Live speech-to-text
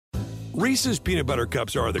Reese's peanut butter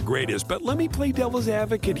cups are the greatest, but let me play devil's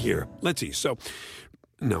advocate here. Let's see. So,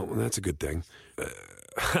 no, that's a good thing.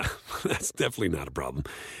 That's definitely not a problem.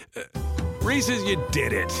 Reese's, you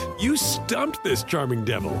did it. You stumped this charming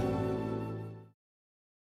devil.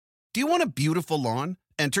 Do you want a beautiful lawn?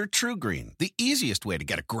 Enter TruGreen, the easiest way to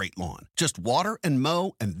get a great lawn. Just water and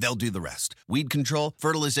mow, and they'll do the rest. Weed control,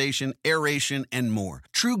 fertilization, aeration, and more.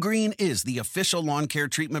 TruGreen is the official lawn care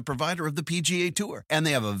treatment provider of the PGA Tour, and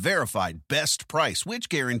they have a verified best price, which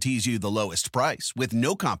guarantees you the lowest price with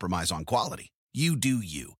no compromise on quality. You do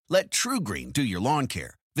you. Let TruGreen do your lawn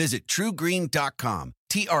care. Visit TruGreen.com,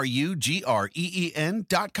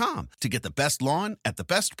 TruGreen.com, to get the best lawn at the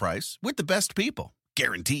best price with the best people.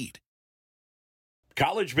 Guaranteed.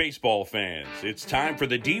 College baseball fans, it's time for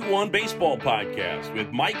the D1 Baseball Podcast with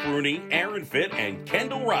Mike Rooney, Aaron Fitt, and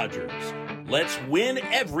Kendall Rogers. Let's win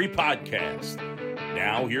every podcast.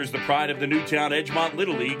 Now, here's the pride of the Newtown Edgemont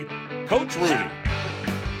Little League, Coach Rooney.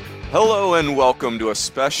 Hello and welcome to a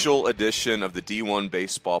special edition of the D1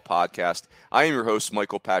 Baseball Podcast. I am your host,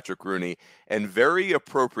 Michael Patrick Rooney, and very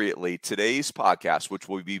appropriately, today's podcast, which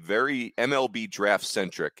will be very MLB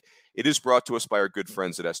draft-centric, it is brought to us by our good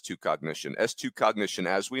friends at S2 Cognition. S2 Cognition,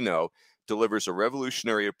 as we know, delivers a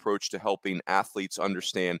revolutionary approach to helping athletes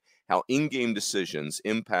understand how in-game decisions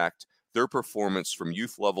impact their performance from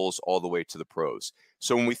youth levels all the way to the pros.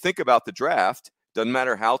 So when we think about the draft, doesn't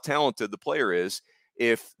matter how talented the player is,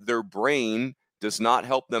 if their brain does not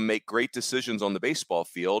help them make great decisions on the baseball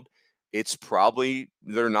field, it's probably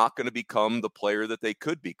they're not going to become the player that they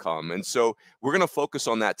could become. And so we're going to focus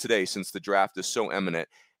on that today since the draft is so imminent.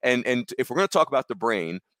 And if we're going to talk about the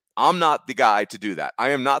brain, I'm not the guy to do that. I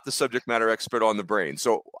am not the subject matter expert on the brain.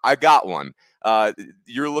 So I got one.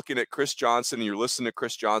 You're looking at Chris Johnson, and you're listening to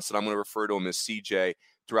Chris Johnson. I'm going to refer to him as CJ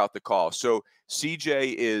throughout the call. So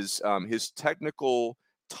CJ is his technical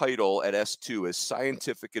title at S2 is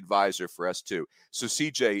scientific advisor for S2. So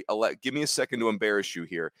CJ, give me a second to embarrass you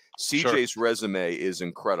here. CJ's resume is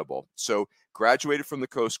incredible. So graduated from the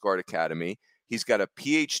Coast Guard Academy. He's got a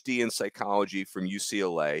PhD in psychology from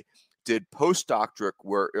UCLA, did postdoctorate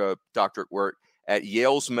work, at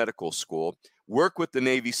Yale's Medical School, worked with the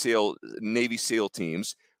Navy SEAL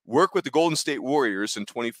teams, worked with the Golden State Warriors in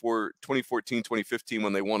 2014, 2015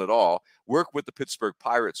 when they won it all, worked with the Pittsburgh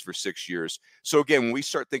Pirates for 6 years. So again, when we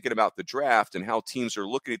start thinking about the draft and how teams are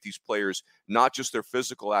looking at these players, not just their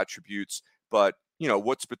physical attributes, but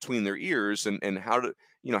what's between their ears and how do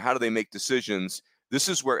they make decisions? This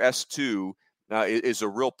is where S2 is a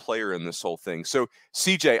real player in this whole thing. So,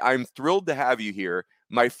 CJ, I'm thrilled to have you here.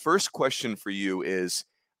 My first question for you is,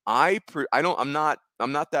 I'm not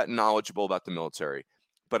that knowledgeable about the military,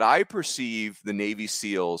 but I perceive the Navy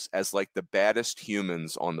SEALs as like the baddest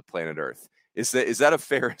humans on the planet Earth. Is that a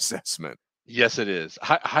fair assessment? Yes, it is.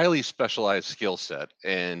 Highly specialized skill set,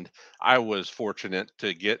 and I was fortunate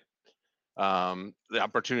to get the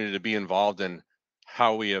opportunity to be involved in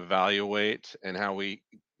how we evaluate and how we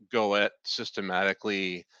go at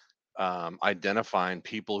systematically identifying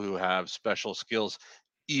people who have special skills,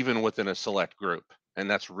 even within a select group. And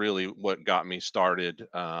that's really what got me started,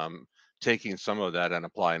 taking some of that and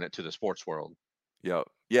applying it to the sports world. Yeah,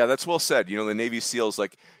 that's well said. The Navy SEALs,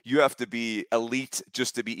 like, you have to be elite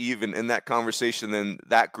just to be even in that conversation. Then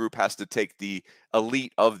that group has to take the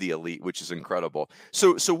elite of the elite, which is incredible.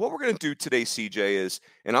 So what we're going to do today, CJ, is,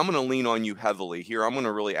 and I'm going to lean on you heavily here. I'm going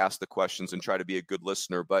to really ask the questions and try to be a good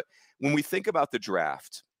listener. But when we think about the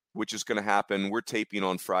draft, which is going to happen, we're taping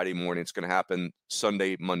on Friday morning. It's going to happen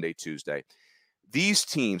Sunday, Monday, Tuesday. These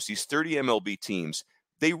teams, these 30 MLB teams,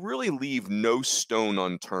 they really leave no stone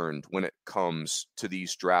unturned when it comes to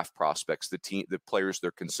these draft prospects, the players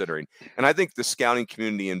they're considering. And I think the scouting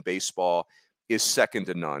community in baseball is second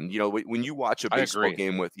to none. When you watch a baseball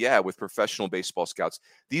game with professional baseball scouts,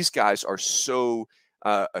 these guys are so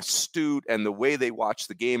astute, and the way they watch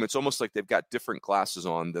the game, it's almost like they've got different glasses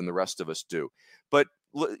on than the rest of us do. But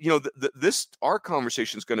our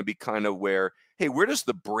conversation is going to be kind of where, hey, where does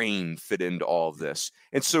the brain fit into all of this?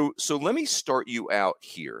 And so let me start you out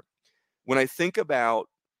here. When I think about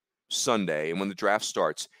Sunday and when the draft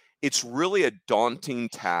starts, it's really a daunting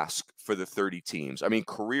task for the 30 teams. I mean,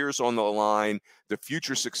 careers on the line, the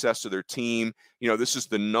future success of their team. This is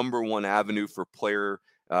the number one avenue for player,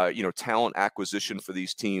 talent acquisition for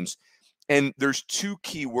these teams. And there's two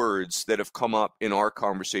key words that have come up in our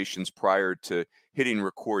conversations prior to hitting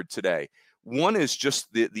record today. One is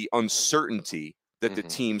just the uncertainty that the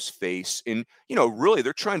teams face. And, really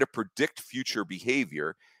they're trying to predict future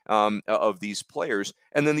behavior of these players.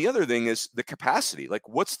 And then the other thing is the capacity. Like,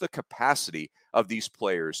 what's the capacity of these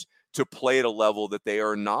players to play at a level that they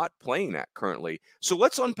are not playing at currently. So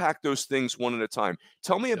let's unpack those things one at a time.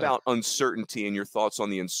 Tell me Yeah. about uncertainty and your thoughts on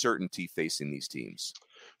the uncertainty facing these teams.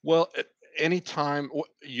 Well, anytime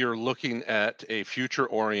you're looking at a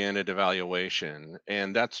future-oriented evaluation,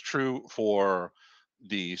 and that's true for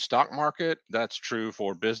the stock market, that's true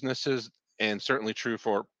for businesses, and certainly true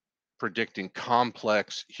for predicting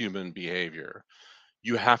complex human behavior.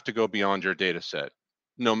 You have to go beyond your data set,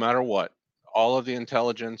 no matter what. All of the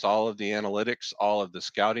intelligence, all of the analytics, all of the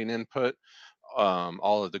scouting input,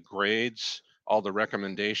 all of the grades, all the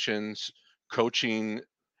recommendations, coaching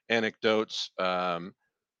anecdotes.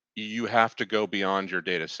 You have to go beyond your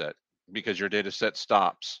data set because your data set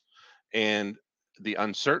stops. And the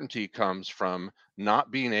uncertainty comes from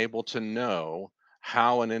not being able to know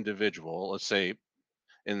how an individual, let's say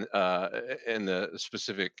in the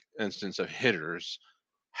specific instance of hitters,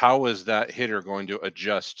 how is that hitter going to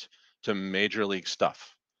adjust to major league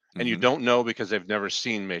stuff? And you Hmm. don't know because they've never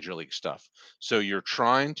seen major league stuff. So you're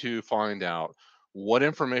trying to find out what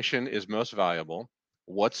information is most valuable,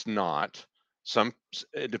 what's not.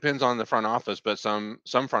 It depends on the front office, but some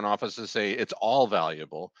front offices say it's all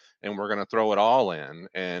valuable, and we're going to throw it all in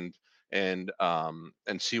and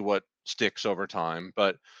see what sticks over time.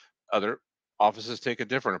 But other offices take a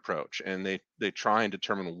different approach, and they try and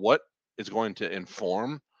determine what is going to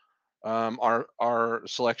inform our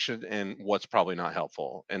selection and what's probably not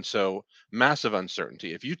helpful. And so massive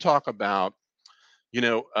uncertainty. If you talk about,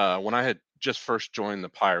 when I had just first joined the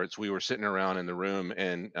Pirates, we were sitting around in the room,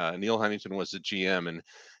 and Neil Huntington was the GM,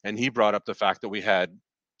 and he brought up the fact that we had,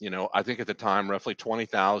 I think at the time roughly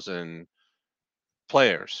 20,000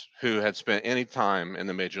 players who had spent any time in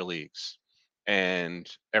the major leagues, and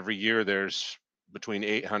every year there's between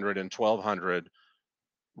 800 and 1,200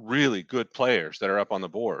 really good players that are up on the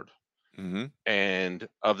board. Hmm. And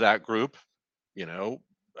of that group, you know,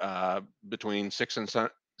 between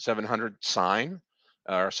 700 sign,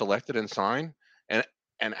 are selected and sign, and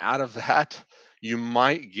out of that, you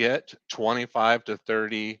might get 25 to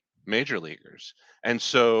 30 major leaguers. And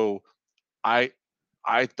so I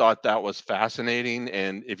I thought that was fascinating.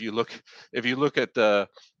 And if you look at the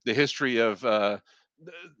history of the,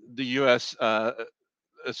 the U.S.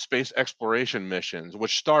 Space exploration missions,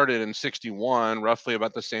 which started in 61, roughly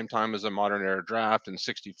about the same time as the modern era draft in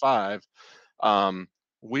 65. Um,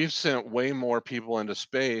 we've sent way more people into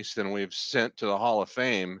space than we've sent to the Hall of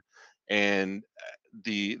Fame, and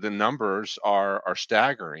the numbers are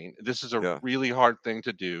staggering. This is a Yeah. really hard thing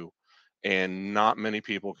to do, and not many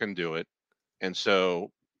people can do it. And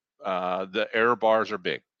so the error bars are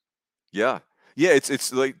big. Yeah. Yeah,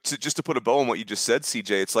 it's like just to put a bow on what you just said,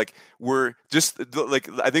 CJ. It's like we're just like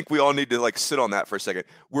I think we all need to like sit on that for a second.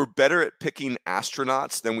 We're better at picking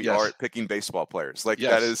astronauts than we are Yes, at picking baseball players. Like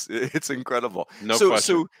that yes, is it's incredible. no So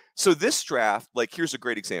question. so so this draft, like here's a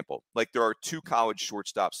great example. Like there are two college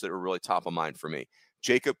shortstops that are really top of mind for me.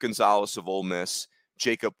 Jacob Gonzalez of Ole Miss,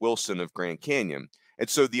 Jacob Wilson of Grand Canyon. And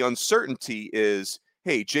so the uncertainty is,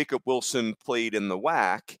 hey, Jacob Wilson played in the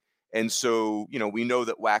WAC. And so, we know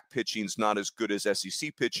that WAC pitching is not as good as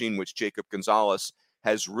SEC pitching, which Jacob Gonzalez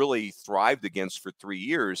has really thrived against for 3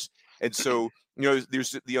 years. And so,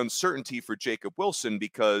 there's the uncertainty for Jacob Wilson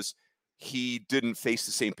because he didn't face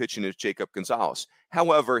the same pitching as Jacob Gonzalez.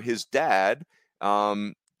 However, his dad,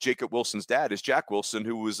 Jacob Wilson's dad, is Jack Wilson,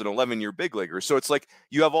 who was an 11-year big leaguer. So it's like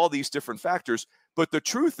you have all these different factors. But the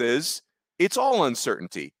truth is, it's all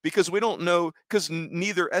uncertainty because we don't know, because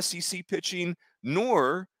neither SEC pitching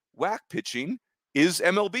nor WAC pitching is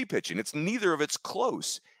MLB pitching. It's neither of it's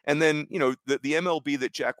close. And then, the MLB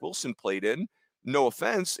that Jack Wilson played in, no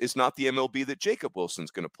offense, is not the MLB that Jacob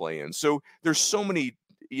Wilson's going to play in. So there's so many,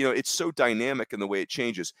 it's so dynamic in the way it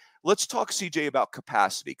changes. Let's talk, CJ, about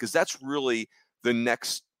capacity, because that's really the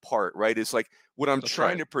next part, right? It's like what I'm That's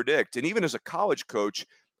trying right. to predict. And even as a college coach,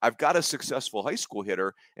 I've got a successful high school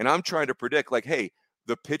hitter, and I'm trying to predict, like, hey,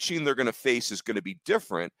 the pitching they're going to face is going to be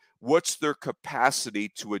different. What's their capacity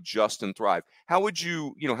to adjust and thrive? How would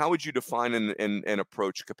you define and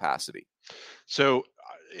approach capacity? So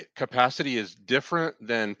capacity is different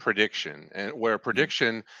than prediction, and where Mhm.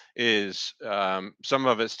 prediction is some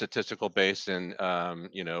of it statistical based and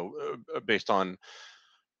based on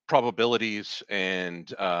probabilities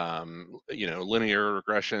and linear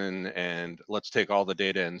regression, and let's take all the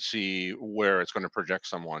data and see where it's going to project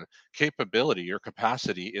someone. Capability, your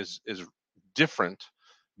capacity is different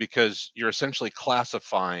because you're essentially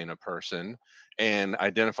classifying a person and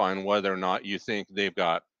identifying whether or not you think they've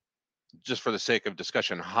got, just for the sake of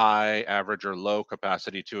discussion, high, average, or low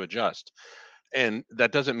capacity to adjust. And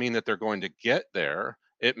that doesn't mean that they're going to get there.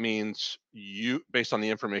 It means you, based on the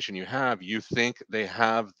information you have, you think they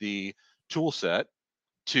have the tool set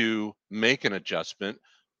to make an adjustment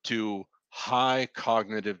to high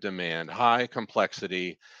cognitive demand, high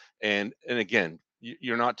complexity. And again,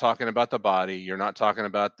 you're not talking about the body, you're not talking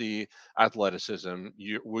about the athleticism.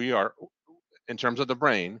 We are, in terms of the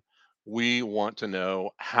brain, we want to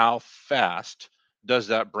know how fast does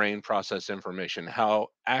that brain process information? How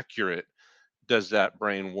accurate does that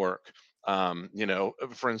brain work?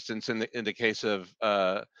 For instance, in the case of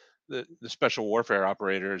the special warfare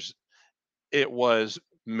operators, it was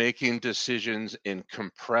making decisions in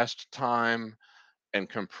compressed time and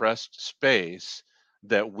compressed space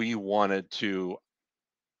that we wanted to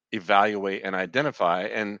evaluate and identify.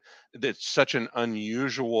 And it's such an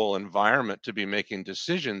unusual environment to be making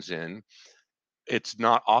decisions in. It's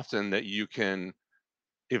not often that you can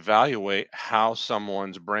evaluate how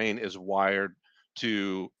someone's brain is wired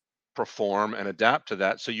to perform and adapt to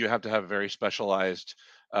that. So you have to have a very specialized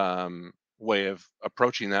way of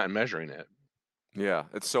approaching that and measuring it. Yeah,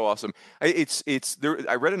 it's so awesome. It's there.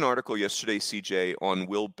 I read an article yesterday, CJ, on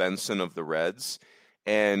Will Benson of the Reds,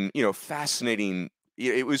 and fascinating.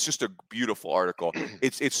 It was just a beautiful article.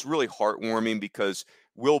 It's really heartwarming because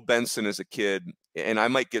Will Benson as a kid, and I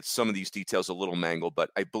might get some of these details a little mangled, but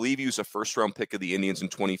I believe he was a first-round pick of the Indians in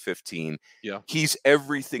 2015. Yeah. He's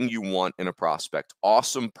everything you want in a prospect.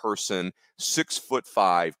 Awesome person,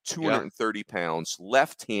 6'5", 230 pounds,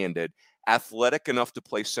 left-handed, athletic enough to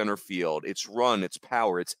play center field. It's run, it's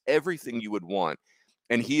power, it's everything you would want.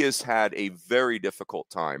 And he has had a very difficult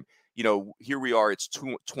time. Here we are, it's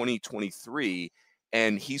 2023,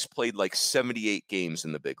 and he's played like 78 games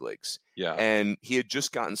in the big leagues. Yeah. And he had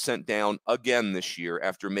just gotten sent down again this year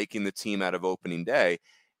after making the team out of opening day.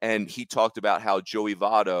 And he talked about how Joey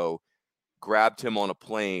Votto grabbed him on a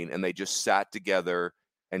plane and they just sat together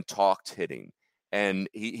and talked hitting. And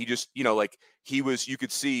he just, you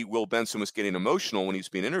could see Will Benson was getting emotional when he was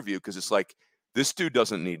being interviewed because it's like, this dude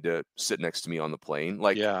doesn't need to sit next to me on the plane.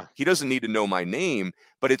 Like, Yeah. he doesn't need to know my name.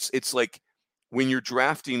 But it's like when you're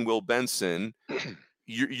drafting Will Benson,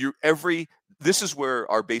 this is where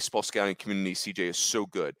our baseball scouting community, CJ, is so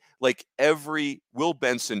good. Like, Will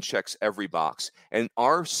Benson checks every box, and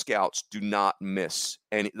our scouts do not miss.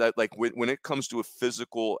 And like when it comes to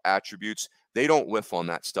physical attributes, they don't whiff on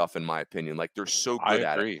that stuff, in my opinion. Like, they're so good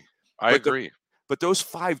at it. I agree. But those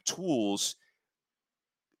 5 tools,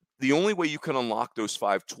 the only way you can unlock those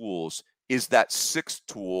 5 tools is that 6th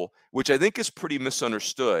tool, which I think is pretty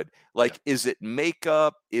misunderstood. Like, Is it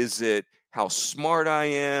makeup? Is it how smart I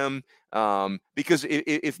am? Because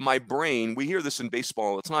if my brain, we hear this in baseball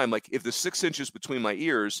all the time, like if the 6 inches between my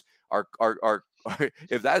ears are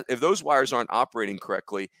if those wires aren't operating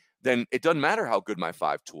correctly, then it doesn't matter how good my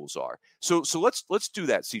 5 tools are. So let's do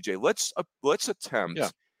that, CJ. Let's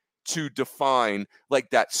attempt to define like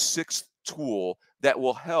that 6th tool that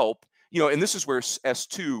will help. And this is where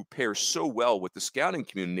S2 pairs so well with the scouting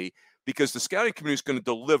community, because the scouting community is going to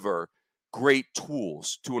deliver great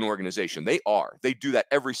tools to an organization. They do that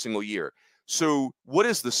every single year. So what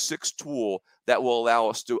is the 6th tool that will allow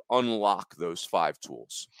us to unlock those 5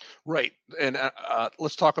 tools? Right. And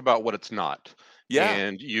let's talk about what it's not. Yeah.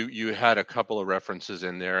 And you had a couple of references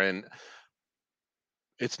in there, and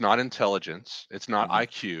it's not intelligence. It's not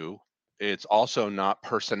IQ. It's also not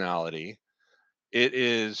personality. It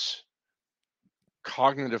is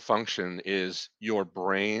cognitive function, is your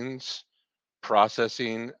brain's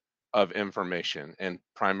processing of information. And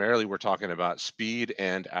primarily we're talking about speed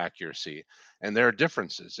and accuracy. And there are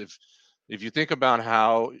differences. If you think about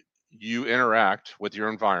how you interact with your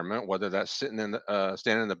environment, whether that's standing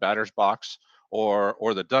in the batter's box or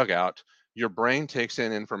the dugout, your brain takes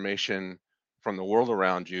in information from the world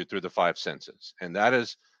around you through the 5 senses. And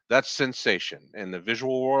that's sensation. In the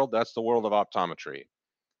visual world, that's the world of optometry.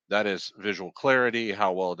 That is visual clarity.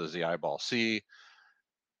 How well does the eyeball see?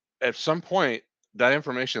 At some point, that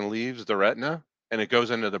information leaves the retina and it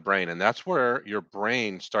goes into the brain. And that's where your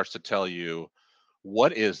brain starts to tell you,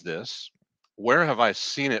 what is this? Where have I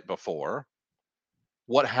seen it before?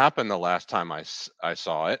 What happened the last time I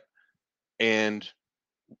saw it? And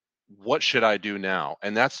what should I do now?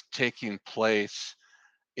 And that's taking place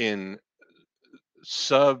in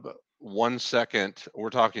sub 1 second. We're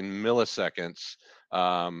talking milliseconds,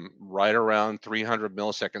 right around 300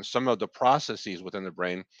 milliseconds. Some of the processes within the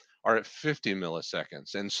brain are at 50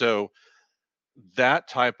 milliseconds. And so that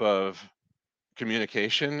type of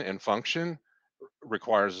communication and function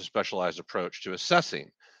requires a specialized approach to assessing.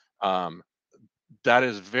 That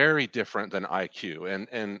is very different than IQ.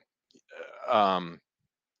 And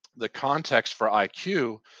the context for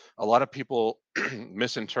IQ, a lot of people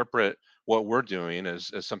misinterpret what we're doing is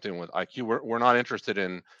something with IQ. We're not interested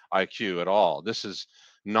in IQ at all. This is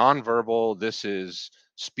nonverbal. This is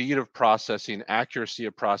speed of processing, accuracy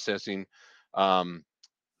of processing. Um,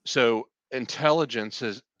 so intelligence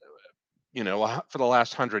is, for the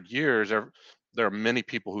last 100 years, there are many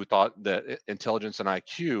people who thought that intelligence and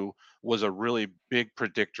IQ was a really big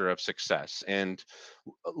predictor of success. And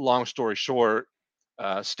long story short,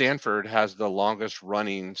 Stanford has the longest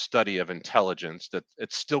running study of intelligence that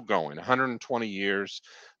it's still going 120 years.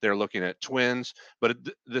 They're looking at twins, but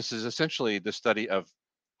this is essentially the study of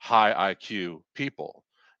high IQ people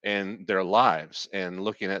and their lives and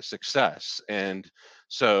looking at success. And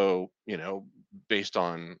so, based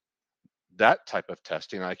on that type of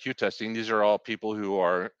testing, IQ testing, these are all people who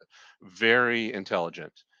are very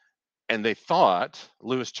intelligent. And they thought,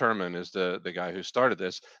 Lewis Terman is the guy who started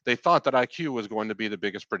this, they thought that IQ was going to be the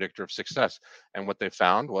biggest predictor of success. And what they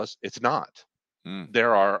found was it's not. Mm.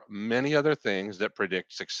 There are many other things that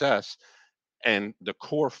predict success. And the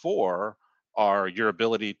core four are your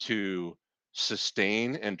ability to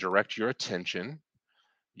sustain and direct your attention,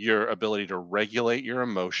 your ability to regulate your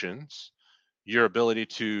emotions, your ability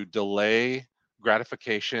to delay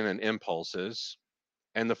gratification and impulses,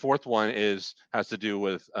 and the fourth one has to do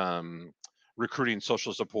with recruiting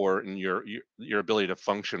social support and your ability to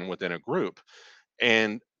function within a group.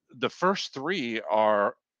 And the first three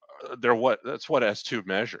are that's what S2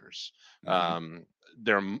 measures. Hmm.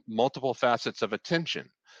 There are multiple facets of attention.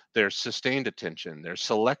 There's sustained attention, there's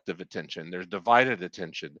selective attention, there's divided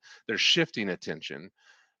attention, there's shifting attention,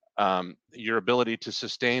 your ability to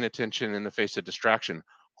sustain attention in the face of distraction.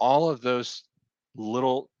 All of those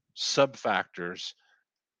little sub factors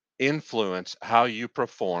influence how you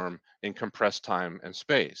perform in compressed time and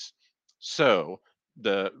space. So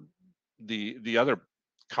the the other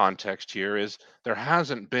context here is there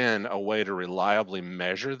hasn't been a way to reliably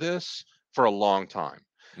measure this for a long time.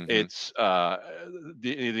 Hmm. It's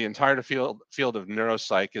the entire field of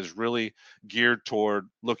neuropsych is really geared toward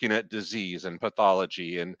looking at disease and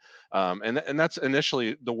pathology, and that's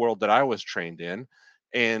initially the world that I was trained in.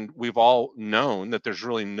 And we've all known that there's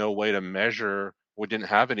really no way to measure. We didn't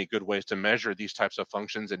have any good ways to measure these types of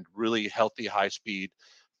functions in really healthy, high speed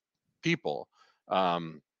people.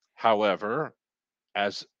 Um, However,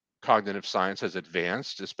 as cognitive science has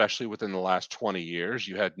advanced, especially within the last 20 years,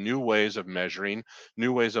 you had new ways of measuring,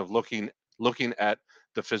 new ways of looking at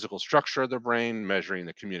the physical structure of the brain, measuring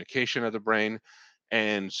the communication of the brain.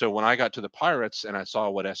 And so when I got to the Pirates and I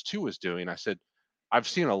saw what S2 was doing, I said, I've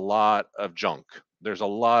seen a lot of junk. There's a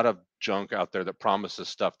lot of junk out there that promises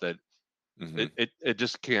stuff that Hmm. it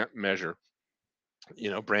just can't measure.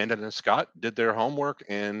 Brandon and Scott did their homework,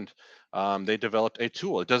 and they developed a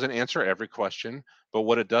tool. It doesn't answer every question, but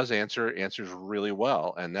what it does answers really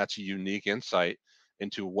well. And that's a unique insight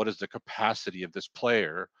into what is the capacity of this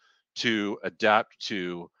player to adapt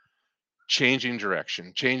to changing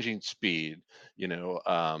direction, changing speed, you know,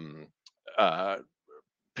 uh,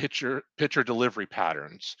 pitcher delivery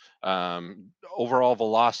patterns, overall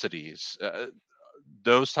velocities.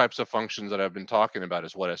 Those types of functions that I've been talking about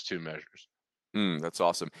is what S2 measures. That's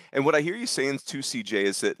awesome. And what I hear you saying too, CJ,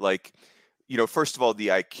 is that like, first of all, the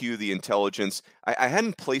IQ, the intelligence. I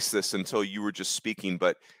hadn't placed this until you were just speaking,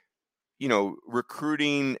 but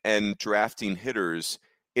recruiting and drafting hitters,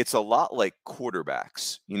 it's a lot like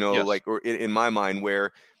quarterbacks, Yes. like, or in my mind,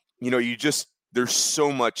 where, you just, there's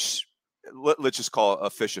so much, let's just call a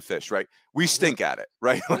fish, right? We Yeah. stink at it,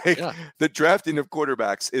 right? Like Yeah. the drafting of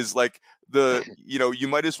quarterbacks is like you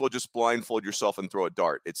might as well just blindfold yourself and throw a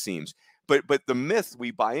dart, it seems. But the myth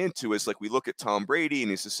we buy into is like we look at Tom Brady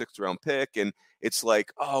and he's a 6th-round pick, and it's like,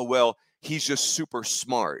 oh, well, he's just super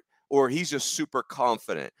smart, or he's just super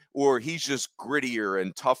confident, or he's just grittier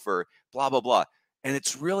and tougher, blah, blah, blah. And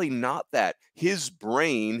it's really not that. His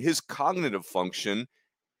brain, his cognitive function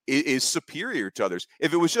is superior to others.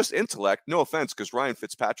 If it was just intellect, no offense, because Ryan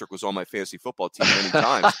Fitzpatrick was on my fantasy football team many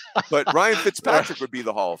times, but Ryan Fitzpatrick would be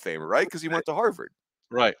the Hall of Famer, right? Because he went to Harvard.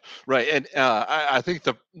 Right, right, and I think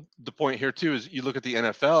the point here too is you look at the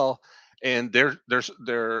NFL, and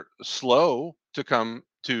they're slow to come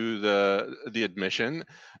to the admission,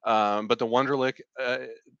 but the Wonderlic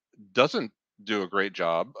doesn't do a great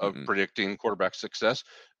job of Mm-mm. predicting quarterback success,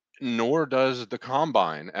 nor does the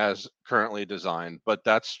combine as currently designed, but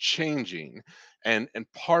that's changing. And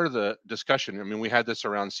part of the discussion, I mean, we had this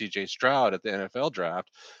around CJ Stroud at the NFL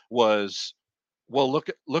draft, was, well,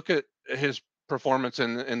 look at his performance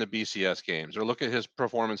in the BCS games, or look at his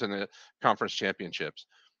performance in the conference championships.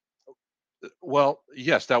 Well,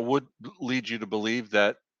 yes, that would lead you to believe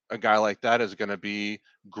that a guy like that is going to be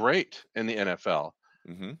great in the NFL.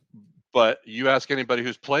 Mm-hmm. But you ask anybody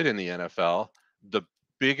who's played in the NFL, the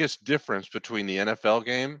biggest difference between the NFL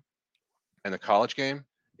game and the college game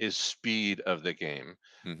is speed of the game.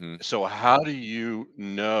 Hmm. So how do you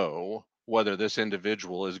know whether this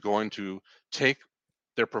individual is going to take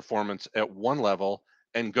their performance at one level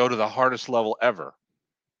and go to the hardest level ever?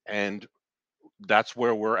 And that's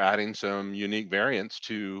where we're adding some unique variants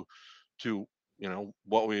to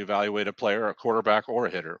what we evaluate a player, a quarterback or a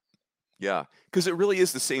hitter. Yeah, because it really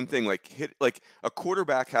is the same thing. Like a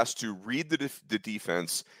quarterback has to read the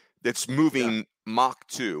defense that's Yeah, moving Mach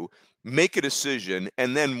 2, make a decision,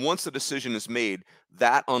 and then once the decision is made,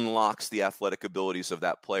 that unlocks the athletic abilities of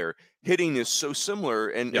that player. Hitting is so similar,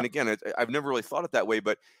 and yeah, and again, I've never really thought it that way,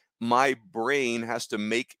 but my brain has to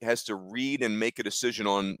read and make a decision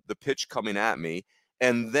on the pitch coming at me,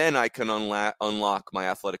 and then I can unlock my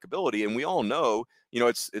athletic ability. And we all know,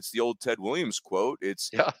 it's the old Ted Williams quote. It's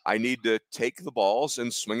yeah. I need to take the balls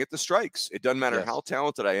and swing at the strikes. It doesn't matter how Yes.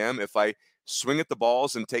 talented I am. If I swing at the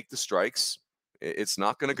balls and take the strikes, it's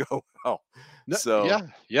not going to go well. No, So, yeah,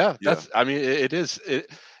 yeah. yeah. I mean,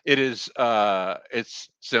 it's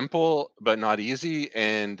simple but not easy.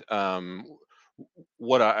 And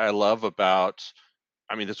what I love about,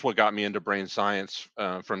 I mean, that's what got me into brain science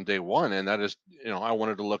from day one, and that is, I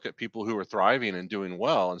wanted to look at people who are thriving and doing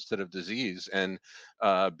well instead of disease. And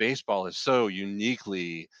baseball is so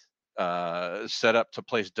uniquely set up to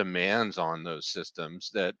place demands on those systems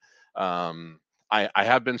that I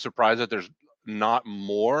have been surprised that there's not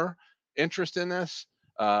more interest in this,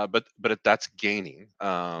 but that's gaining.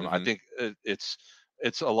 I Hmm. think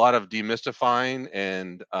it's a lot of demystifying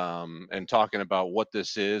and talking about what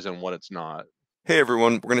this is and what it's not. Hey,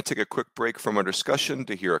 everyone. We're going to take a quick break from our discussion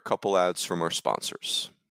to hear a couple ads from our sponsors.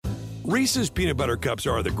 Reese's peanut butter cups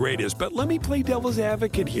are the greatest, but let me play devil's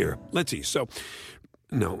advocate here. Let's see. So,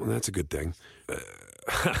 no, that's a good thing.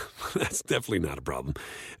 That's definitely not a problem.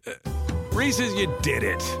 Reese's, you did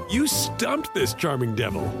it. You stumped this charming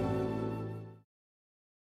devil.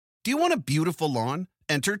 Do you want a beautiful lawn?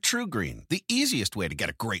 Enter True Green, the easiest way to get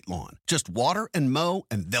a great lawn. Just water and mow,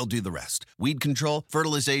 and they'll do the rest. Weed control,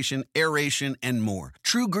 fertilization, aeration, and more.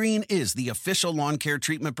 True Green is the official lawn care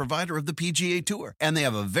treatment provider of the PGA Tour, and they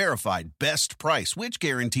have a verified best price, which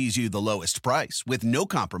guarantees you the lowest price with no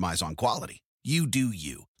compromise on quality. You do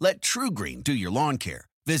you. Let True Green do your lawn care.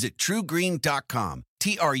 Visit truegreen.com,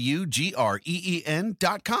 TRUGREEN.com,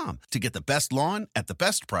 to get the best lawn at the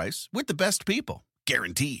best price with the best people.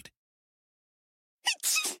 Guaranteed.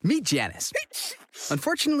 Meet Janice.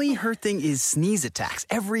 Unfortunately, her thing is sneeze attacks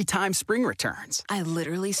every time spring returns. I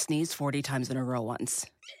literally sneezed 40 times in a row once.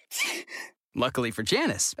 Luckily for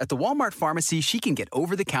Janice, at the Walmart pharmacy, she can get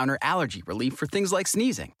over-the-counter allergy relief for things like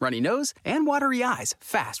sneezing, runny nose, and watery eyes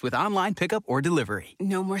fast with online pickup or delivery.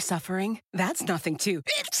 No more suffering? That's nothing to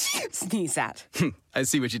sneeze at. I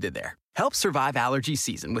see what you did there. Help survive allergy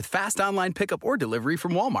season with fast online pickup or delivery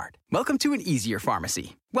from Walmart. Welcome to an easier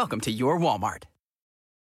pharmacy. Welcome to your Walmart.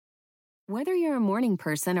 Whether you're a morning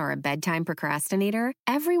person or a bedtime procrastinator,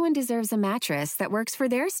 everyone deserves a mattress that works for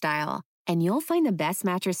their style. And you'll find the best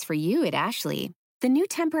mattress for you at Ashley. The new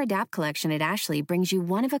Temper-Adapt collection at Ashley brings you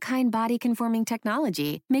one-of-a-kind body-conforming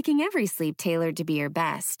technology, making every sleep tailored to be your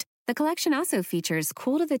best. The collection also features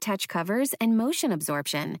cool-to-the-touch covers and motion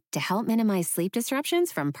absorption to help minimize sleep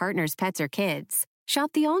disruptions from partners, pets, or kids.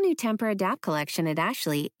 Shop the all-new Temper-Adapt collection at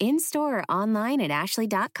Ashley, in-store or online at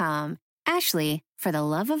ashley.com. Ashley, for the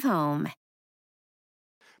love of home.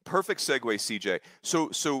 Perfect segue, CJ.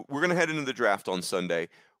 So we're going to head into the draft on Sunday.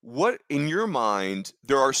 What, in your mind,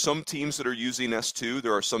 there are some teams that are using S2,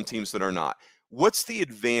 there are some teams that are not. What's the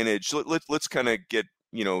advantage? Let's kind of get,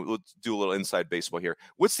 let's do a little inside baseball here.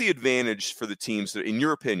 What's the advantage for the teams that, in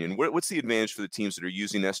your opinion, what's the advantage for the teams that are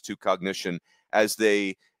using S2 Cognition as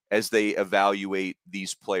they evaluate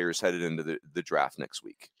these players headed into the draft next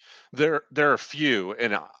week? There are a few,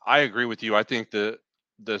 and I agree with you. I think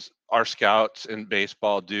our scouts in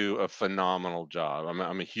baseball do a phenomenal job.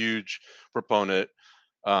 I'm a huge proponent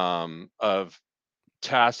of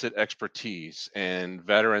tacit expertise and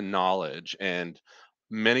veteran knowledge, and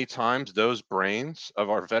many times those brains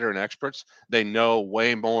of our veteran experts, they know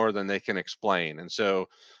way more than they can explain, and so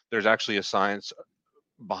there's actually a science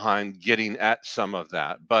behind getting at some of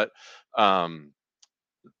that. But the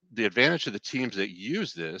advantage of the teams that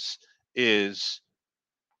use this is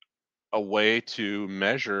a way to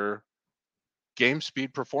measure game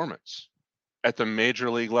speed performance at the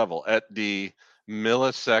major league level, at the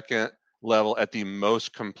millisecond level, at the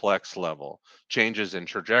most complex level. Changes in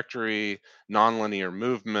trajectory, nonlinear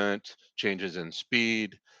movement, changes in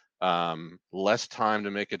speed, less time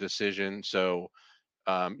to make a decision. So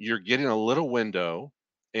you're getting a little window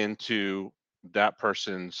into that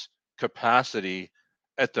person's capacity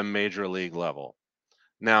at the major league level.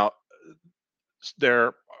 Now,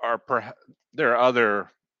 there there are other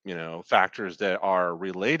factors that are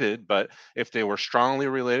related, but if they were strongly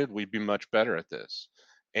related, we'd be much better at this.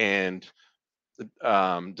 And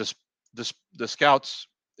this the scouts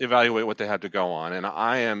evaluate what they have to go on, and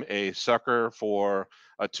I am a sucker for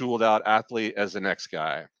a tooled out athlete as the next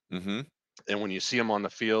guy. Mm-hmm. And when you see him on the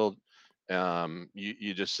field,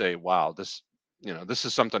 you just say, wow, this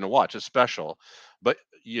is something to watch. It's special. But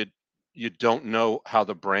you don't know how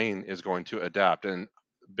the brain is going to adapt, and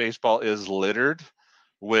baseball is littered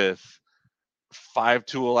with 5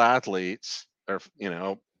 tool athletes, or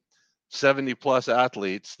 70 plus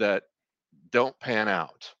athletes that don't pan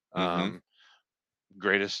out. Mm-hmm.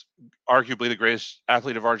 Arguably the greatest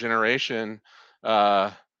athlete of our generation,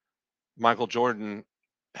 Michael Jordan,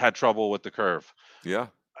 had trouble with the curve. Yeah.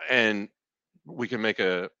 And we can make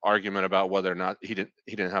a argument about whether or not he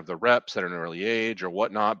didn't have the reps at an early age or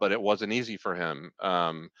whatnot, but it wasn't easy for him.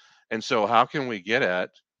 And so how can we get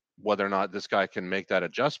at whether or not this guy can make that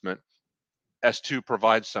adjustment? S2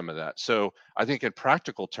 provides some of that. So I think in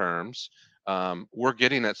practical terms, we're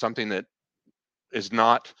getting at something that is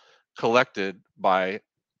not collected by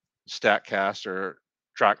StatCast or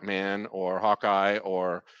TrackMan or Hawkeye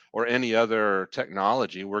or any other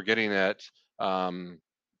technology. We're getting at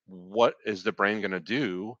what is the brain going to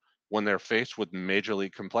do when they're faced with major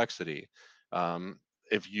league complexity.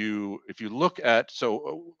 If you look at,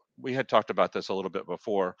 so we had talked about this a little bit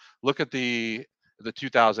before. Look at the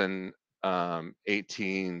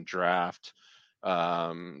 2018 draft.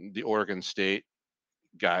 The Oregon State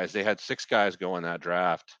guys, they had 6 guys go in that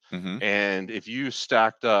draft. Mm-hmm. And if you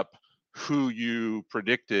stacked up who you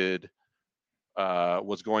predicted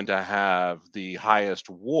was going to have the highest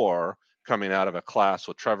WAR coming out of a class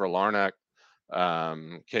with Trevor Larnach,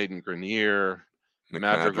 Caden Grenier,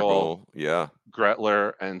 Madrigal, yeah,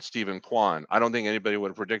 Gretler, and Stephen Kwan, I don't think anybody would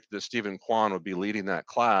have predicted that Stephen Kwan would be leading that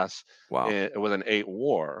class with an 8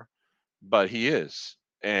 WAR, but he is.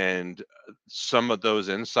 And some of those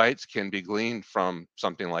insights can be gleaned from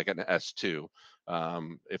something like an S2.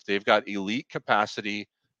 If they've got elite capacity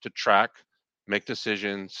to track, make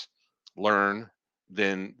decisions, learn,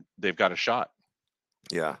 then they've got a shot.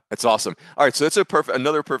 Yeah, that's awesome. All right, so that's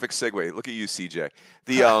another perfect segue. Look at you, CJ.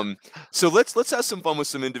 The so let's have some fun with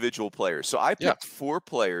some individual players. So I picked 4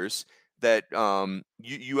 players that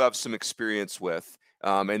you have some experience with.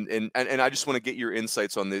 And I just want to get your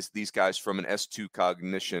insights on these guys from an S2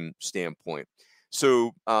 cognition standpoint.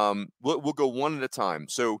 So we'll go one at a time.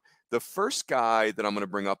 So the first guy that I'm going to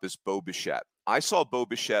bring up is Bo Bichette. I saw Bo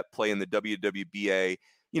Bichette play in the WWBA.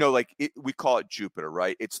 We call it Jupiter,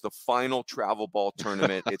 right? It's the final travel ball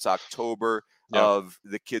tournament. It's October of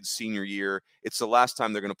the kids' senior year. It's the last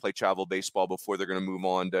time they're going to play travel baseball before they're going to move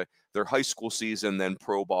on to their high school season, then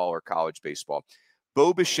pro ball or college baseball.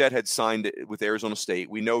 Bo Bichette had signed with Arizona State.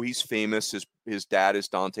 We know he's famous. His dad is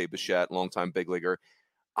Dante Bichette, longtime big leaguer.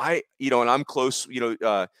 And I'm close.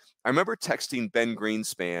 I remember texting Ben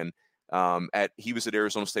Greenspan. He was at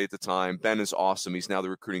Arizona State at the time. Ben is awesome. He's now the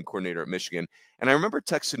recruiting coordinator at Michigan. And I remember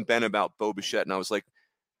texting Ben about Bo Bichette, and I was like,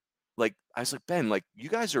 Ben, like, you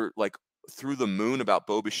guys are like through the moon about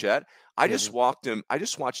Bo Bichette. I just watched him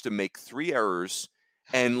make 3 errors,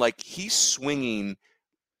 and like he's swinging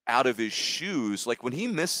out of his shoes. Like when he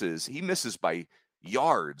misses by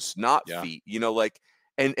yards, not feet.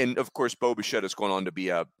 And of course, Bo Bichette has gone on to be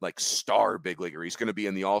a star big leaguer. He's going to be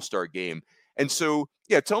in the All-Star game. And so,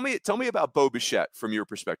 tell me about Bo Bichette from your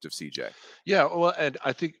perspective, CJ. Yeah, well, and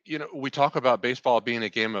I think, we talk about baseball being a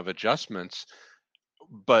game of adjustments,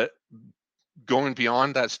 but going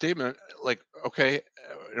beyond that statement, okay,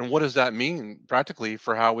 and what does that mean practically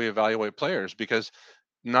for how we evaluate players? Because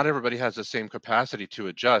not everybody has the same capacity to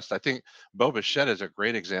adjust. I think Bo Bichette is a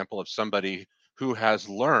great example of somebody who has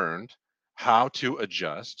learned how to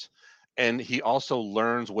adjust, and he also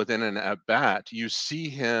learns within an at-bat. You see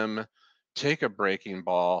him take a breaking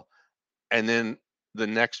ball, and then the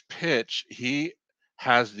next pitch, he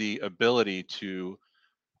has the ability to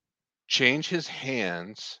change his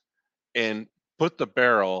hands and put the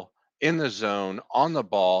barrel in the zone on the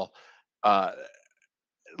ball,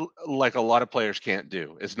 like a lot of players can't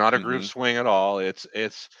do. It's not a groove swing at all.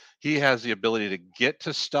 He has the ability to get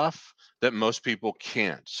to stuff that most people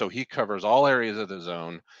can't. So he covers all areas of the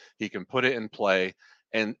zone. He can put it in play,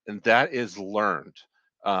 and that is learned.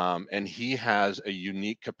 And he has a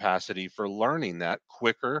unique capacity for learning that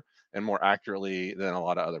quicker and more accurately than a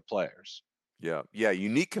lot of other players. Yeah.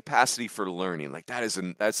 Unique capacity for learning. Like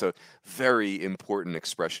that's a very important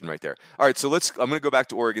expression right there. All right. So I'm going to go back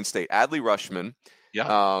to Oregon State. Adley Rutschman.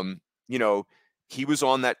 Yeah. You know, he was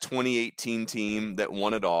on that 2018 team that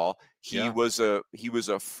won it all. He Yeah. was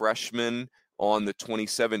a freshman on the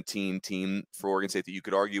 2017 team for Oregon State that you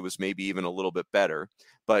could argue was maybe even a little bit better,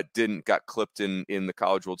 but got clipped in the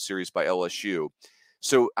College World Series by LSU.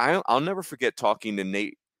 So I'll never forget talking to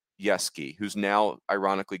Nate Yeskie, who's now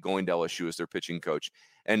ironically going to LSU as their pitching coach,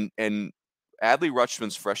 and Adley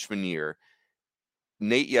Rutschman's freshman year.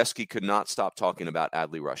 Nate Yeskie could not stop talking about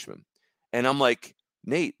Adley Rutschman, and I'm like,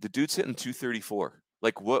 Nate, the dude's hitting 234.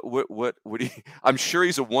 Like, what do you, I'm sure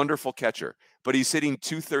he's a wonderful catcher, but he's hitting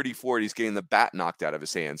 234 and he's getting the bat knocked out of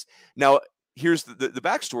his hands. Now, here's the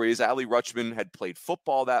backstory is Adley Rutschman had played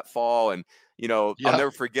football that fall. And, I'll Yeah. never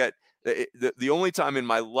forget the only time in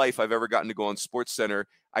my life I've ever gotten to go on SportsCenter,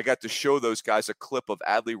 I got to show those guys a clip of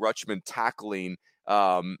Adley Rutschman tackling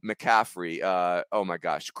McCaffrey. Oh my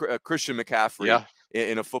gosh, Christian McCaffrey. Yeah.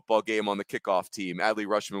 In a football game on the kickoff team. Adley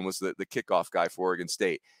Rutschman was the kickoff guy for Oregon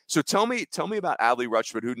State. So tell me about Adley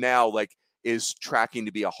Rutschman, who now is tracking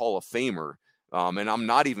to be a Hall of Famer. And I'm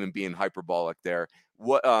not even being hyperbolic there.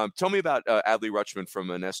 What? Tell me about Adley Rutschman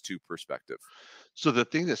from an S2 perspective. So the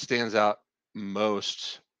thing that stands out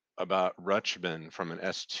most about Rutschman from an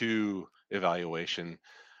S2 evaluation,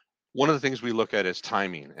 one of the things we look at is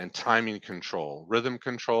timing and timing control, rhythm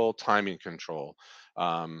control, timing control.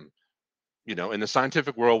 In the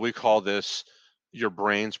scientific world, we call this your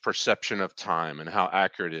brain's perception of time and how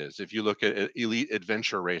accurate it is. If you look at elite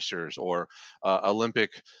adventure racers or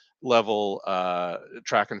Olympic level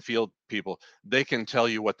track and field people, they can tell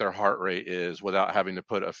you what their heart rate is without having to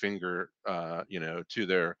put a finger, to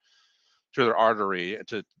their artery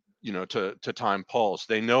to time pulse.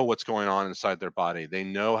 They know what's going on inside their body. They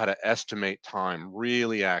know how to estimate time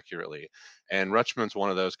really accurately. And Rutschman's one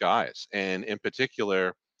of those guys. And in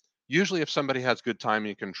particular, usually if somebody has good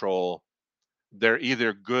timing control, they're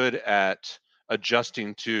either good at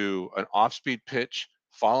adjusting to an off-speed pitch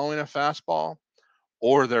following a fastball,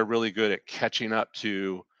 or they're really good at catching up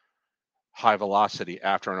to high velocity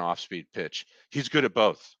after an off-speed pitch. He's good at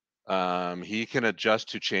both. He can adjust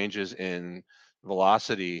to changes in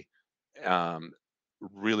velocity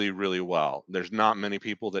really, really well. There's not many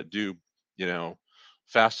people that do,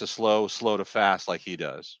 fast to slow, slow to fast like he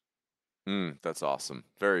does. That's awesome.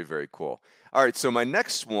 Very, very cool. All right, so my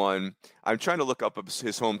next one, I'm trying to look up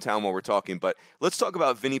his hometown while we're talking, but let's talk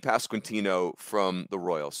about Vinny Pasquantino from the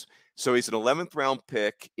Royals. So he's an 11th round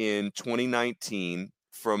pick in 2019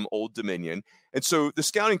 from Old Dominion. And so the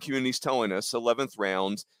scouting community is telling us 11th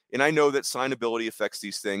round, and I know that signability affects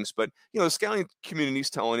these things, but the scouting community is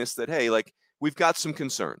telling us that, hey, we've got some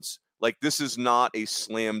concerns. This is not a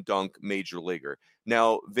slam dunk major leaguer.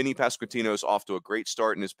 Now, Vinny Pasquantino is off to a great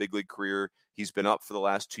start in his big league career. He's been up for the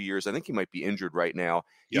last 2 years. I think he might be injured right now.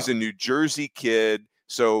 He's a New Jersey kid.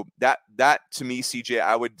 So that to me, CJ,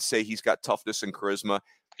 I would say he's got toughness and charisma.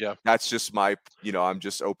 Yeah. That's just my, I'm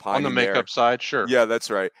just opining on the makeup there. side, sure. Yeah,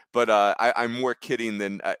 that's right. But I'm more kidding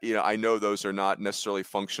than, I know those are not necessarily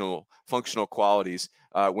functional qualities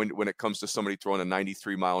when it comes to somebody throwing a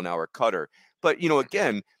 93-mile-an-hour cutter. But,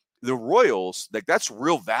 again, the Royals, that's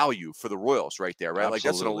real value for the Royals right there, right?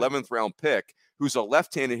 Absolutely. That's an 11th round pick who's a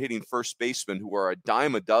left-handed hitting first baseman who are a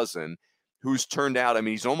dime a dozen, who's turned out,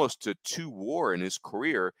 he's almost to 2 WAR in his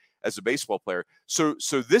career as a baseball player. So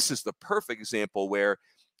this is the perfect example where,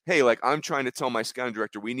 hey, I'm trying to tell my scouting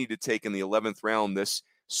director, we need to take in the 11th round this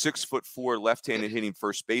 6'4" left-handed hitting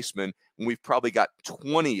first baseman, and we've probably got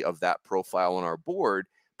 20 of that profile on our board,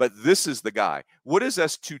 but this is the guy. What does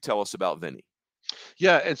S2 tell us about Vinny?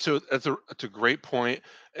 Yeah, and so that's a great point,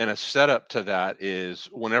 and a setup to that is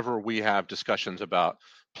whenever we have discussions about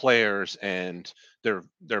players and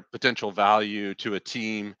their potential value to a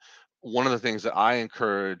team, one of the things that I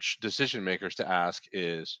encourage decision makers to ask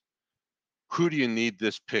is, who do you need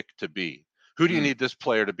this pick to be? Who do you need this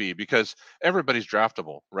player to be? Because everybody's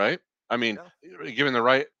draftable, right? Given the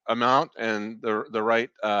right amount and the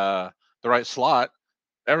right slot,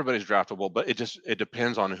 everybody's draftable, but it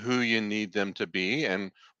depends on who you need them to be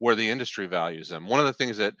and where the industry values them. One of the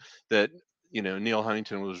things that Neil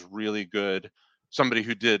Huntington was really good, somebody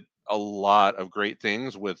who did a lot of great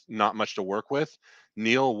things with not much to work with.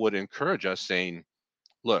 Neil would encourage us saying,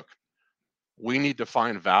 look, we need to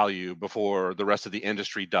find value before the rest of the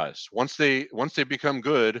industry does. Once they become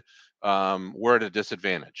good, we're at a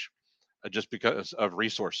disadvantage just because of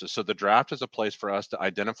resources. So the draft is a place for us to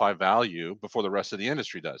identify value before the rest of the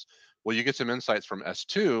industry does. Well, you get some insights from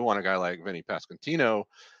S2 on a guy like Vinny Pasquantino,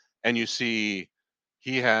 and you see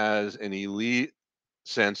he has an elite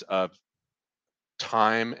sense of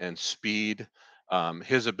time and speed.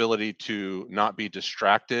 His ability to not be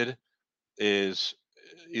distracted is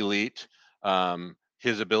elite.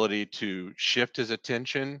 his ability to shift his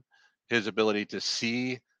attention, his ability to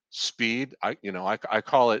see speed. I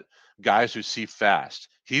call it guys who see fast.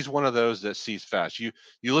 He's one of those that sees fast. You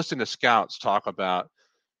listen to scouts talk about,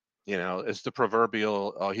 it's the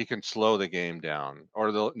proverbial, oh, he can slow the game down,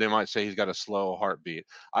 or they might say he's got a slow heartbeat.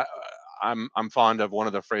 I'm fond of one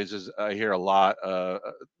of the phrases I hear a lot,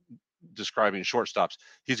 describing shortstops.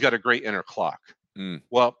 He's got a great inner clock. Mm.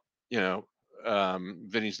 Well,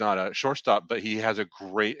 Vinny's not a shortstop, but he has a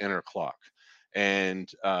great inner clock. And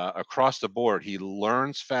across the board, he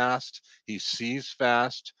learns fast, he sees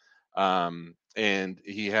fast, and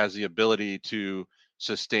he has the ability to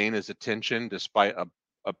sustain his attention despite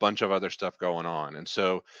a bunch of other stuff going on. And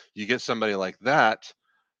so you get somebody like that,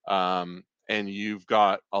 and you've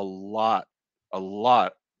got a lot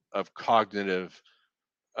of cognitive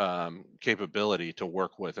capability to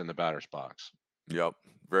work with in the batter's box. Yep.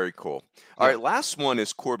 Very cool. All right. Last one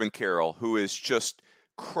is Corbin Carroll, who is just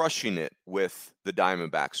crushing it with the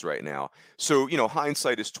Diamondbacks right now. So,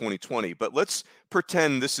 hindsight is 2020, but let's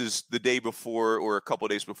pretend this is the day before or a couple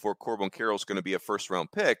of days before Corbin Carroll's going to be a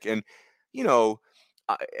first-round pick. And,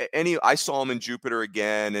 I saw him in Jupiter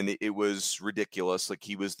again, and it was ridiculous. Like,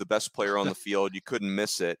 he was the best player on the field. You couldn't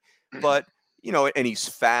miss it. But, and he's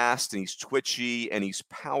fast, and he's twitchy, and he's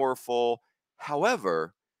powerful.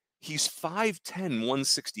 However, he's 5'10",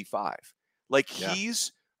 165. Like,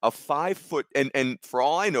 he's a 5 foot, and for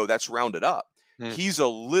all I know, that's rounded up. He's a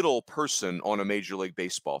little person on a Major League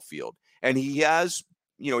Baseball field. And he has,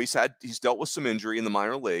 he's dealt with some injury in the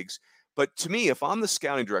minor leagues. But to me, if I'm the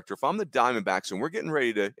scouting director, if I'm the Diamondbacks, and we're getting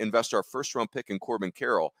ready to invest our first round pick in Corbin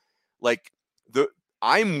Carroll,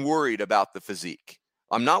 I'm worried about the physique.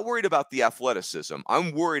 I'm not worried about the athleticism.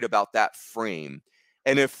 I'm worried about that frame.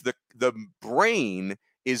 And if the brain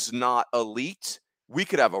is not elite, we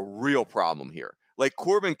could have a real problem here. Like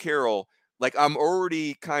Corbin Carroll, I'm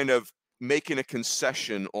already kind of making a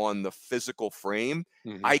concession on the physical frame.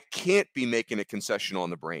 Mm-hmm. I can't be making a concession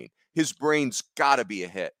on the brain. His brain's got to be a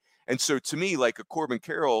hit. And so to me, like a Corbin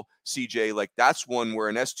Carroll, CJ, that's one where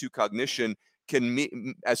an S2 cognition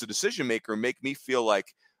can, as a decision maker, make me feel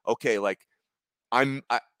like, okay, I'm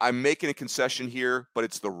making a concession here, but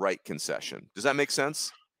it's the right concession. Does that make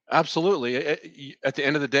sense? Absolutely. At the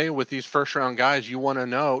end of the day, with these first round guys, you want to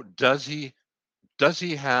know, does he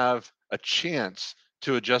have a chance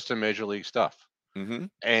to adjust to major league stuff? Mm-hmm.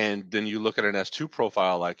 And then you look at an S2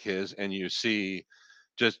 profile like his, and you see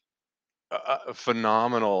just a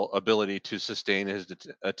phenomenal ability to sustain his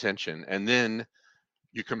attention. And then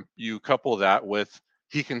you couple that with,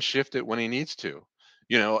 he can shift it when he needs to.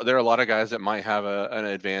 There are a lot of guys that might have an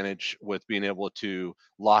advantage with being able to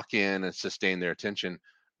lock in and sustain their attention,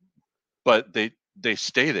 but they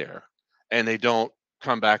stay there and they don't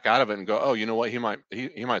come back out of it and go, oh, you know what, he might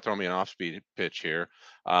throw me an off-speed pitch here,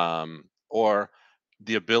 or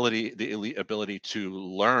the elite ability to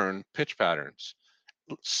learn pitch patterns,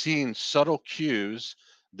 seeing subtle cues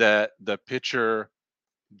that the pitcher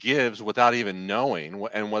gives without even knowing,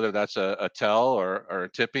 and whether that's a tell or a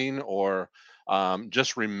tipping, or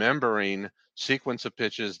just remembering sequence of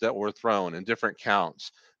pitches that were thrown in different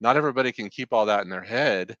counts. Not everybody can keep all that in their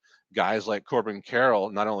head. Guys like Corbin Carroll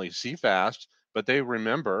not only see fast, but they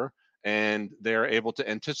remember, and they're able to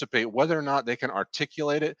anticipate whether or not they can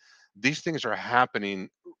articulate it. These things are happening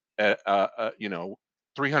at 300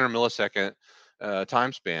 millisecond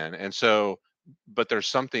time span. And so, but there's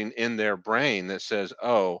something in their brain that says,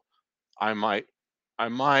 oh, I might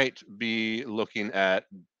be looking at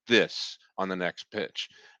this on the next pitch.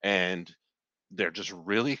 And they're just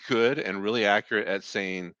really good and really accurate at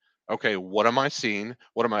saying, okay, what am I seeing?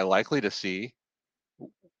 What am I likely to see?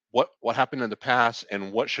 What happened in the past,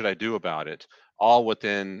 and what should I do about it? All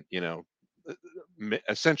within, what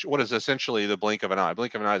is essentially the blink of an eye.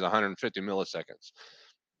 Blink of an eye is 150 milliseconds.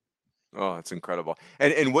 Oh, that's incredible.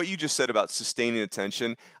 And what you just said about sustaining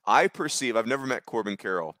attention, I've never met Corbin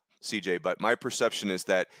Carroll, CJ, but my perception is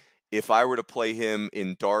that if I were to play him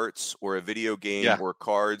in darts or a video game or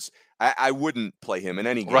cards, I wouldn't play him in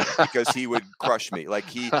any game because he would crush me. Like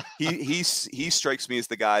he strikes me as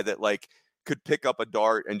the guy that could pick up a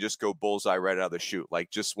dart and just go bullseye right out of the chute. Like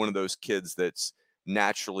just one of those kids that's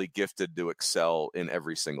naturally gifted to excel in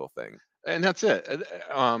every single thing. And that's it.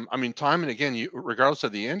 Time and again, regardless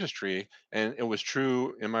of the industry, and it was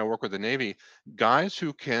true in my work with the Navy, guys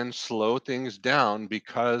who can slow things down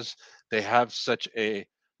because they have such a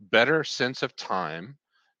better sense of time,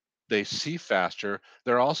 they see faster.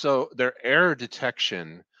 Their error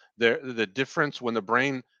detection, the difference when the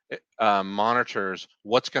brain monitors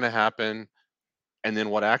what's going to happen and then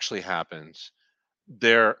what actually happens,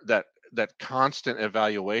 that constant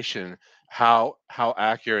evaluation how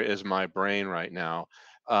accurate is my brain right now?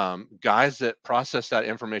 Guys that process that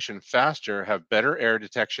information faster have better error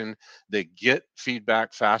detection, they get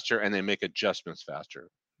feedback faster, and they make adjustments faster.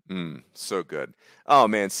 So good. Oh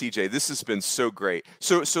man, CJ, this has been so great.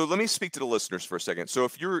 So let me speak to the listeners for a second. So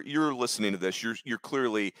if you're listening to this, you're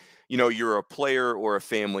clearly, you're a player or a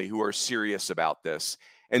family who are serious about this.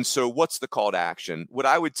 And so what's the call to action? What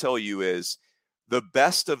I would tell you is the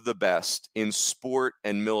best of the best in sport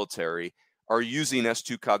and military are using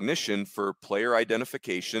S2 Cognition for player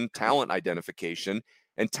identification, talent identification,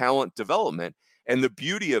 and talent development. And the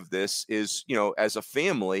beauty of this is, as a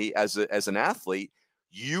family, as an athlete,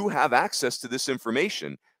 you have access to this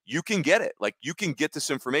information. You can get it. Like, you can get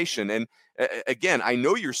this information. And again, I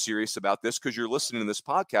know you're serious about this because you're listening to this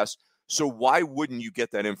podcast. So why wouldn't you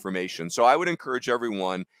get that information? So I would encourage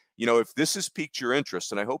everyone, if this has piqued your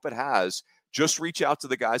interest, and I hope it has, just reach out to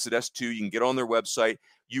the guys at S2. You can get on their website.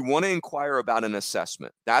 You want to inquire about an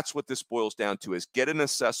assessment. That's what this boils down to, is get an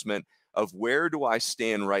assessment of where do I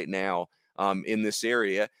stand right now in this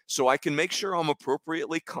area, so I can make sure I'm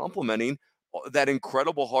appropriately complementing that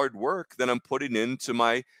incredible hard work that I'm putting into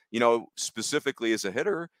my, specifically as a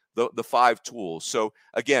hitter, the 5 tools. So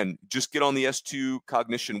again, just get on the S2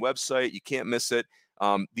 Cognition website. You can't miss it.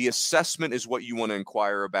 The assessment is what you want to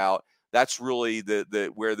inquire about. That's really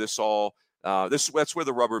the where this all that's where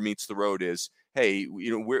the rubber meets the road is. Hey,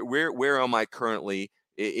 where am I currently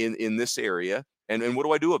in this area, and what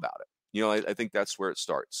do I do about it? I think that's where it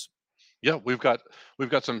starts. Yeah, we've got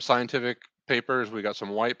some scientific papers, we've got some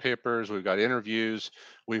white papers, we've got interviews,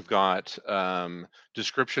 we've got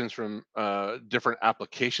descriptions from different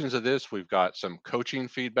applications of this, we've got some coaching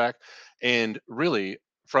feedback, and really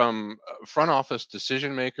from front office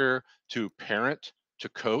decision maker to parent to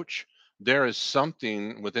coach, there is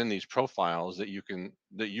something within these profiles that you can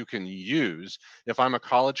use. If I'm a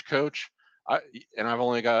college coach, and I've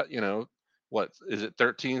only got, what is it,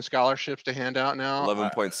 13 scholarships to hand out now?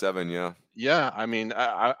 11.7, yeah. Yeah, I mean,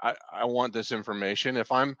 I want this information.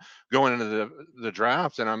 If I'm going into the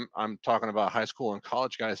draft and I'm talking about high school and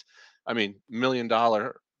college guys, I mean, $1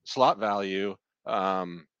 million slot value.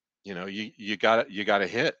 You got to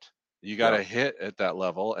hit. You got to hit at that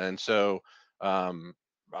level, and so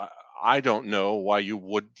I don't know why you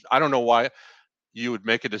would. I don't know why you would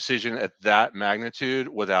make a decision at that magnitude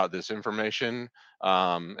without this information.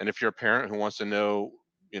 And if you're a parent who wants to know,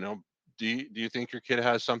 do you think your kid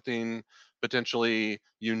has something potentially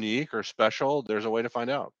unique or special? There's a way to find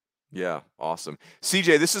out. Yeah, awesome.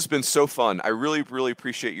 CJ, this has been so fun. I really, really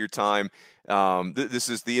appreciate your time.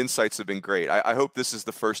 The insights have been great. I hope this is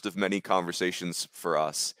the first of many conversations for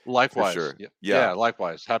us. Likewise. For sure. Yeah,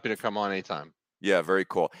 likewise. Happy to come on anytime. Yeah, very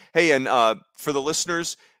cool. Hey, and for the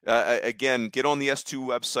listeners, again, get on the S2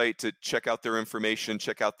 website to check out their information,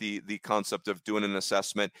 check out the concept of doing an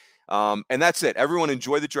assessment. And that's it. Everyone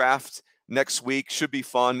enjoy the draft next week. Should be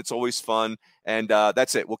fun. It's always fun. And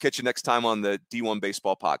that's it. We'll catch you next time on the D1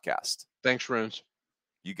 Baseball Podcast. Thanks, Runes.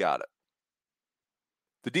 You got it.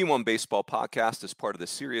 The D1 Baseball Podcast is part of the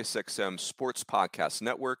SiriusXM Sports Podcast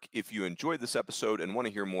Network. If you enjoyed this episode and want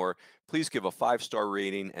to hear more, please give a 5-star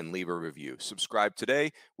rating and leave a review. Subscribe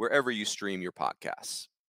today wherever you stream your podcasts.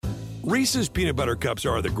 Reese's Peanut Butter Cups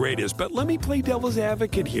are the greatest, but let me play devil's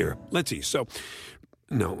advocate here. Let's see. So,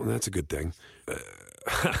 no, that's a good thing.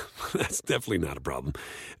 That's definitely not a problem.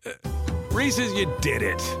 Reese's, you did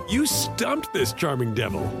it. You stumped this charming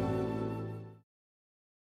devil.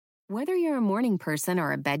 Whether you're a morning person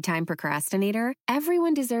or a bedtime procrastinator,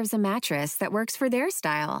 everyone deserves a mattress that works for their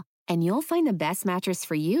style. And you'll find the best mattress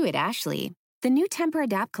for you at Ashley. The new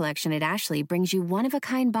Temper-Adapt collection at Ashley brings you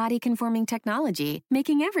one-of-a-kind body-conforming technology,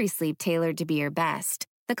 making every sleep tailored to be your best.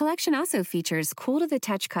 The collection also features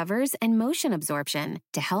cool-to-the-touch covers and motion absorption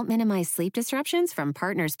to help minimize sleep disruptions from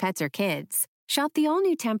partners, pets, or kids. Shop the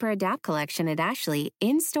all-new Temper-Adapt collection at Ashley,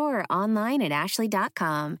 in-store or online at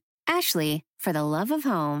ashley.com. Ashley, for the love of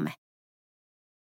home.